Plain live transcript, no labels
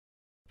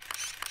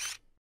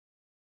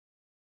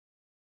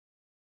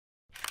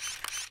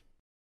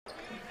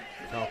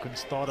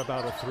Falcons thought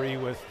about a three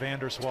with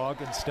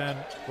Vanderswag. Instead,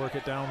 work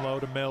it down low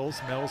to Mills.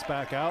 Mills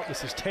back out.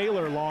 This is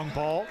Taylor, long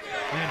ball,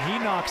 and he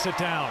knocks it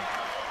down.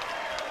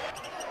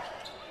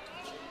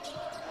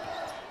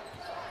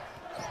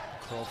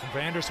 Curl from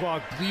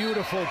Vanderswag.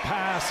 Beautiful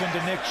pass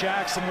into Nick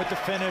Jackson with the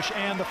finish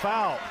and the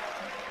foul.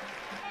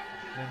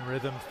 Then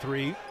rhythm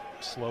three,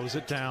 slows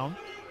it down.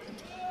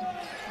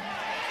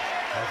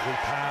 Lovely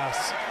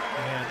pass,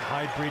 and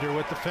Heidbreeder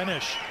with the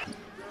finish.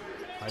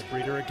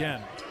 Heidbreeder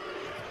again.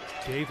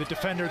 Gave the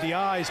defender the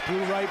eyes,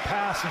 blue right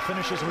pass, and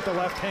finishes with the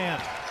left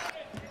hand.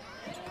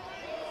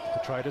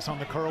 Petritis on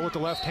the curl with the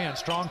left hand,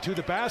 strong to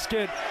the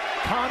basket,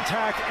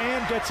 contact,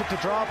 and gets it to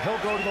drop. He'll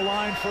go to the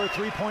line for a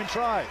three-point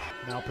try.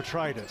 Now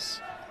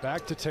Petritis,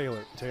 back to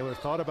Taylor. Taylor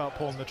thought about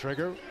pulling the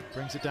trigger,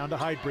 brings it down to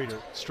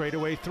Heidbreeder.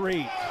 Straightaway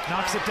three,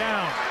 knocks it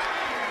down.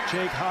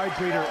 Jake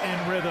Heidbreeder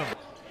in rhythm.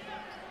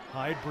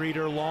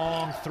 Heidbreeder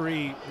long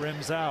three,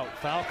 rims out.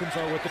 Falcons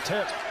are with the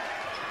tip.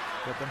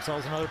 Get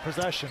themselves another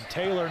possession.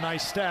 Taylor,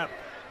 nice step.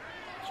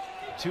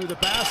 To the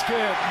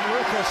basket,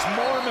 Lucas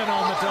Mormon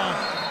on the dunk.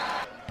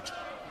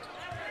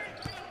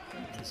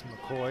 This is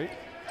McCoy.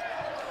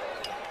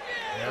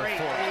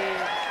 Great.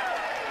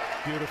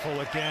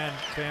 Beautiful again,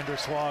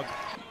 Vanderswag.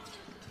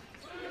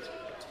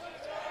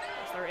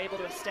 They're able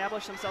to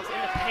establish themselves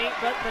in the paint,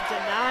 but the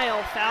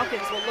denial,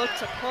 Falcons will look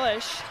to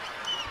push.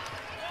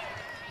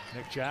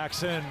 Nick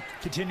Jackson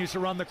continues to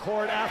run the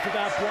court after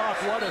that block.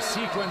 What a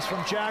sequence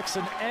from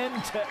Jackson,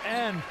 end to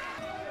end.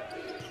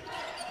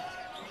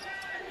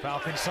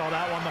 Falcons saw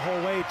that one the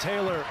whole way.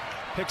 Taylor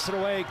picks it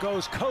away,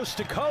 goes coast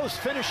to coast,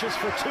 finishes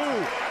for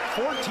two.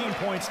 14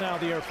 points now,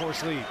 the Air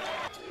Force lead.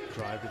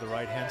 Drive to the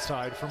right-hand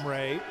side from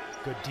Ray.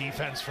 Good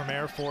defense from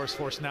Air Force,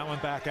 forcing that one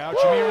back out.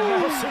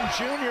 Jameer Nelson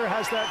Jr.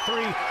 has that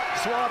three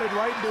swatted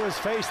right into his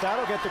face.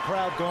 That'll get the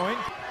crowd going.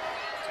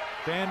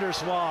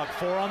 Vanderswag,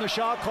 4 on the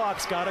shot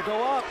clock's got to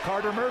go up.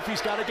 Carter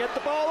Murphy's got to get the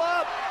ball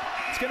up.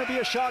 It's going to be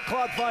a shot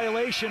clock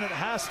violation. It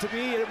has to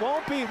be. It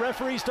won't be.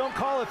 Referees don't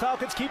call it.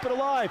 Falcons keep it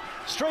alive.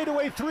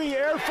 Straightaway three,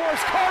 Air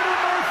Force. Carter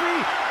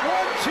Murphy,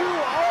 1, 2,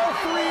 all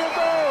three of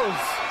those.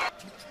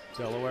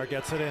 Delaware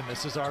gets it in.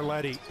 This is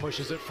Arletti.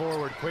 Pushes it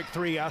forward. Quick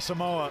three,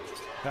 Asamoah.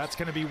 That's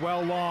going to be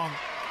well long.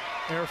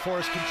 Air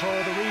Force control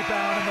the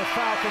rebound, and the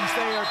Falcons,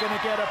 they are going to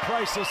get a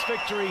priceless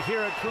victory here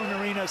at Kroon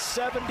Arena.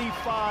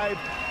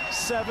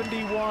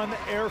 75-71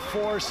 Air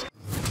Force.